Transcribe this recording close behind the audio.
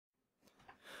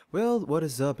Well, what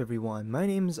is up everyone? My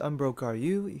name is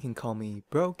ImBrokeRU, you can call me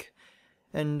Broke,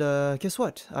 and guess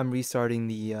what? I'm restarting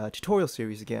the tutorial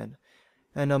series again.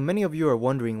 And many of you are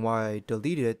wondering why I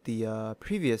deleted the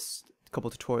previous couple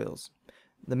tutorials.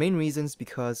 The main reason is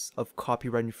because of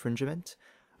copyright infringement.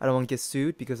 I don't want to get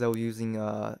sued because I was using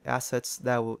assets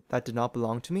that did not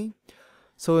belong to me.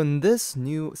 So in this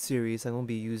new series, I'm going to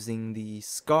be using the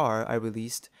scar I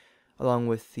released along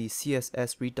with the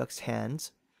CSS Redux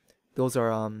hands. Those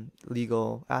are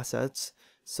legal assets,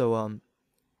 so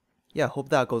yeah, hope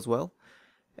that goes well.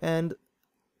 And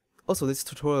also this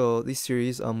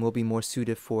series will be more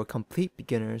suited for complete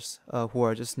beginners who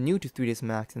are just new to 3ds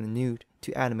Max and new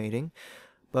to animating.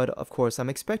 But of course, I'm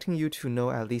expecting you to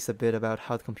know at least a bit about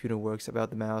how the computer works, about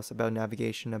the mouse, about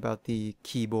navigation, about the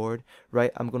keyboard,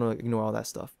 right? I'm gonna ignore all that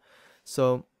stuff.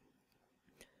 So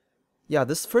yeah,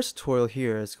 this first tutorial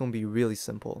here is going to be really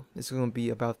simple. It's going to be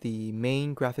about the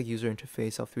main graphic user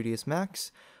interface of 3ds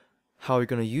Max, how you're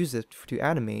going to use it to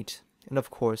animate, and of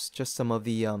course, just some of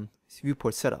the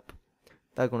viewport setup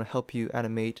that are going to help you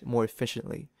animate more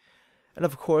efficiently. And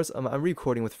of course, I'm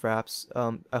recording with fraps.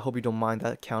 I hope you don't mind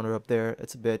that counter up there.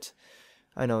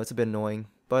 I know it's a bit annoying,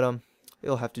 but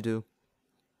it'll have to do.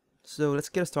 So let's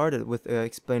get started with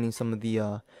explaining some of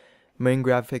the main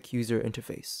graphic user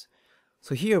interface.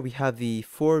 So here we have the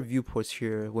 4 viewports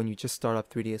here when you just start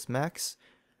up 3ds Max,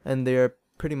 and they're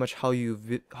pretty much how you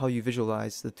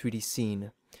visualize the 3D scene.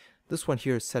 This one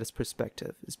here is set as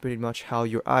perspective. It's pretty much how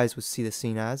your eyes would see the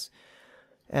scene as.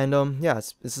 And yeah,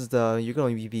 you're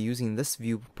going to be using this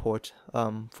viewport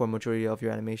for majority of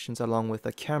your animations, along with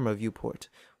a camera viewport,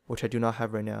 which I do not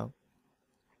have right now.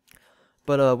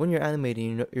 But when you're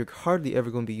animating, you're hardly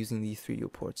ever going to be using these 3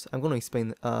 viewports. I'm going to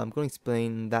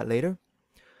explain that later.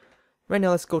 Right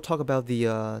now, let's go talk about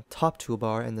the top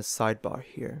toolbar and the sidebar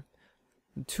here.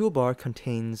 The toolbar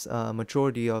contains a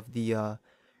majority of the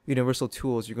universal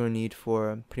tools you're going to need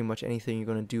for pretty much anything you're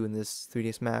going to do in this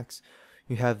 3ds Max.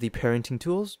 You have the parenting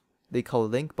tools. They call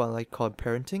it link, but I like to call it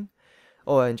parenting.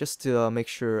 Oh, and just to make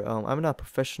sure, I'm not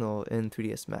professional in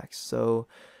 3ds Max, so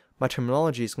my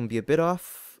terminology is going to be a bit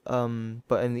off.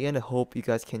 But in the end, I hope you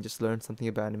guys can just learn something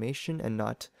about animation and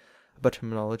not about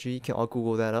terminology. You can all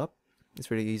Google that up.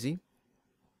 It's really easy.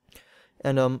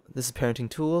 And this is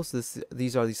parenting tools.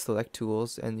 These are the select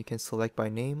tools, and you can select by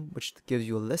name, which gives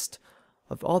you a list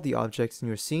of all the objects in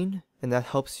your scene, and that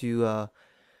helps you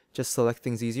just select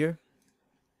things easier.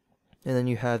 And then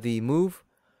you have the move,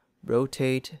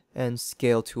 rotate, and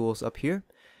scale tools up here.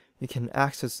 You can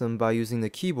access them by using the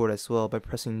keyboard as well by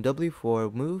pressing W for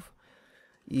move,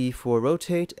 E for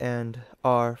rotate, and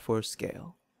R for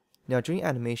scale. Now during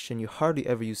animation, you hardly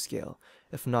ever use scale.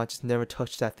 If not, just never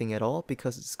touch that thing at all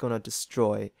because it's gonna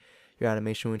destroy your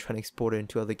animation when you're trying to export it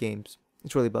into other games.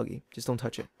 It's really buggy. Just don't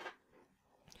touch it.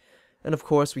 And of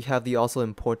course, we have the also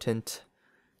important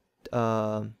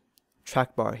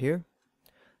track bar here.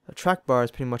 A track bar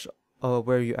is pretty much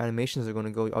where your animations are going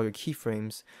to go, all your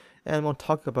keyframes. And we'll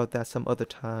talk about that some other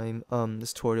time.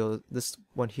 This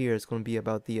one here is going to be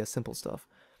about the simple stuff.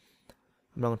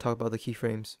 I'm not going to talk about the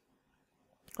keyframes.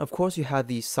 Of course, you have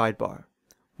the sidebar,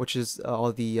 which is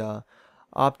all the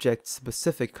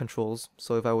object-specific controls.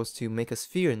 So if I was to make a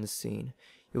sphere in the scene,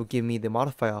 it will give me the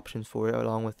modify options for it,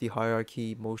 along with the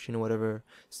hierarchy, motion, whatever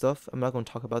stuff. I'm not going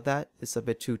to talk about that. It's a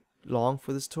bit too long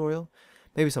for this tutorial.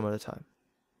 Maybe some other time.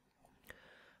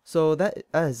 So that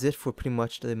is it for pretty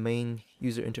much the main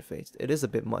user interface. It is a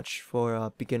bit much for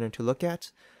a beginner to look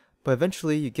at, but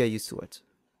eventually you get used to it.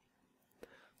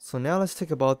 So now let's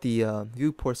talk about the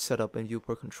viewport setup and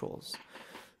viewport controls.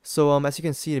 So as you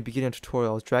can see in the beginning of the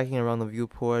tutorial, I was dragging around the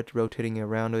viewport, rotating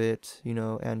around it,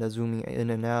 and zooming in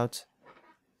and out.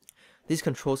 These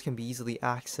controls can be easily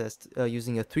accessed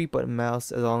using a 3-button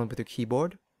mouse along with your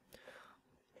keyboard.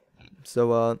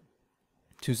 So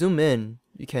to zoom in,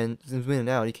 you can zoom in and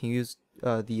out. You can use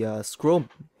the scroll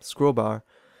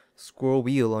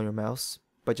wheel on your mouse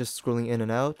by just scrolling in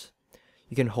and out.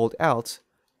 You can hold Alt,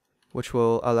 which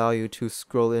will allow you to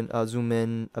zoom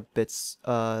in a bit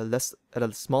less at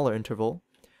a smaller interval,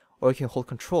 or you can hold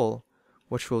Control,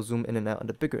 which will zoom in and out at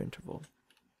a bigger interval.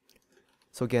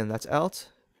 So again, that's Alt,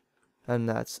 and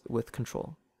that's with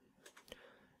Control.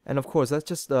 And of course, that's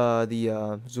just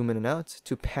the zoom in and out.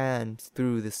 To pan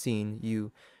through the scene,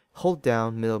 you hold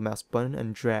down middle mouse button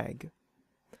and drag,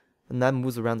 and that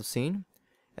moves around the scene.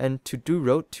 And to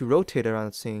rotate around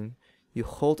the scene, you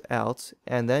hold Alt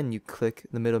and then you click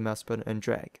the middle mouse button and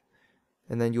drag,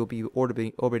 and then you'll be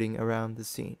orbiting around the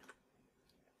scene.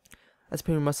 That's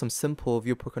pretty much some simple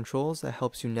viewport controls that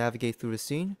helps you navigate through the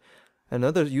scene.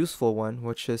 Another useful one,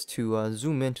 which is to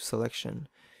zoom into selection.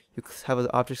 you have an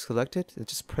object selected,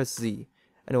 just press Z,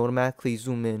 and it will automatically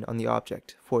zoom in on the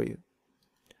object for you.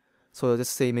 So let's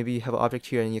say maybe you have an object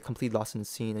here and you're completely lost in the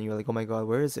scene and you're like, oh my god,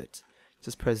 where is it?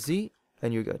 Just press Z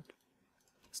and you're good.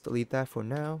 Let's delete that for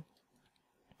now.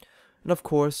 And of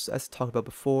course, as talked about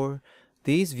before,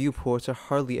 these viewports are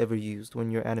hardly ever used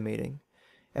when you're animating.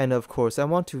 And of course, I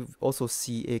want to also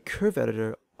see a curve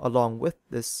editor along with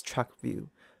this track view.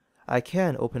 I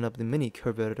can open up the mini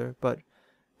curve editor, but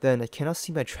then I cannot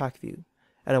see my track view,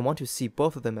 and I want to see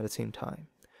both of them at the same time.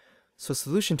 So a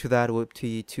solution to that would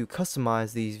be to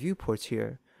customize these viewports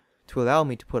here to allow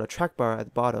me to put a track bar at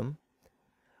the bottom,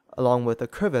 along with a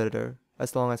curve editor,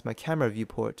 as long as my camera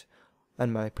viewport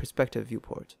and my perspective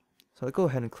viewport. So I'll go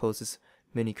ahead and close this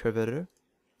mini curve editor,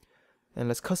 and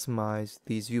let's customize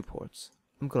these viewports.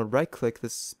 I'm going to right click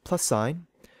this plus sign,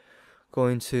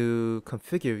 going to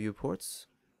configure viewports,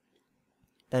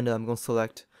 and I'm going to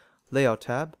select layout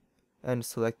tab and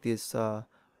select this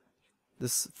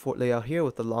layout here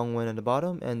with the long one at the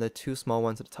bottom and the two small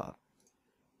ones at the top.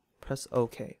 Press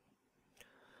OK.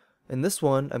 In this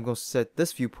one, I'm going to set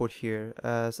this viewport here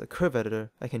as a curve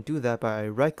editor. I can do that by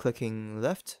right clicking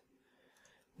left.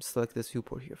 Select this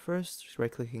viewport here first,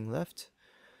 right clicking left,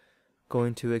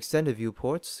 going to extended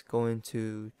viewports, going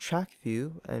to track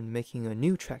view and making a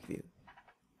new track view.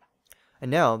 And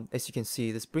now, as you can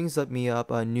see, this brings me up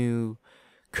a new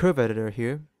curve editor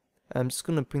here. I'm just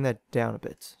going to bring that down a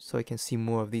bit so I can see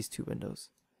more of these two windows.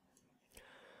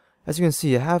 As you can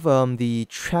see, I have the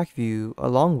track view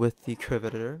along with the curve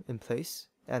editor in place,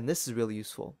 and this is really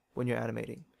useful when you're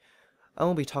animating. I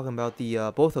won't be talking about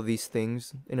the both of these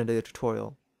things in a later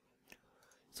tutorial.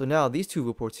 So now these two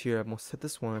viewports here, I'm going to set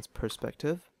this one as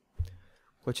perspective,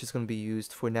 which is going to be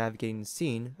used for navigating the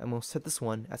scene. I'm going to set this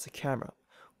one as a camera,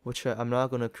 which I'm not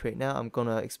going to create now. I'm going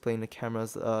to explain the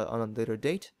cameras on a later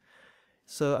date.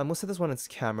 So I'm going to set this one as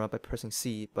camera by pressing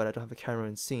C, but I don't have a camera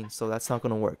in scene, so that's not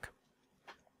going to work.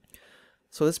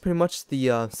 So that's pretty much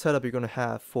the setup you're going to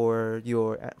have for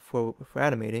your for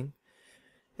animating.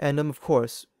 And of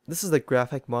course, this is the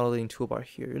graphic modeling toolbar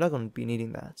here. You're not going to be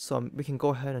needing that, so we can go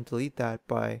ahead and delete that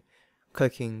by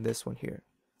clicking this one here,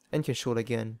 and you can show it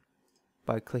again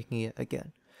by clicking it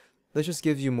again. This just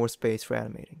gives you more space for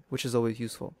animating, which is always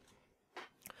useful.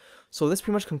 So this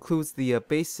pretty much concludes the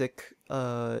basic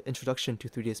introduction to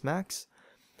 3ds Max.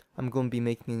 I'm going to be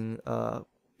making a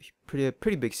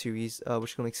pretty big series,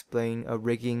 which is going to explain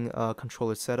rigging,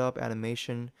 controller setup,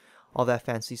 animation, all that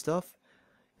fancy stuff.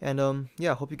 And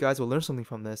yeah, I hope you guys will learn something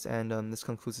from this. And this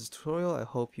concludes this tutorial. I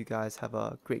hope you guys have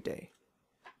a great day.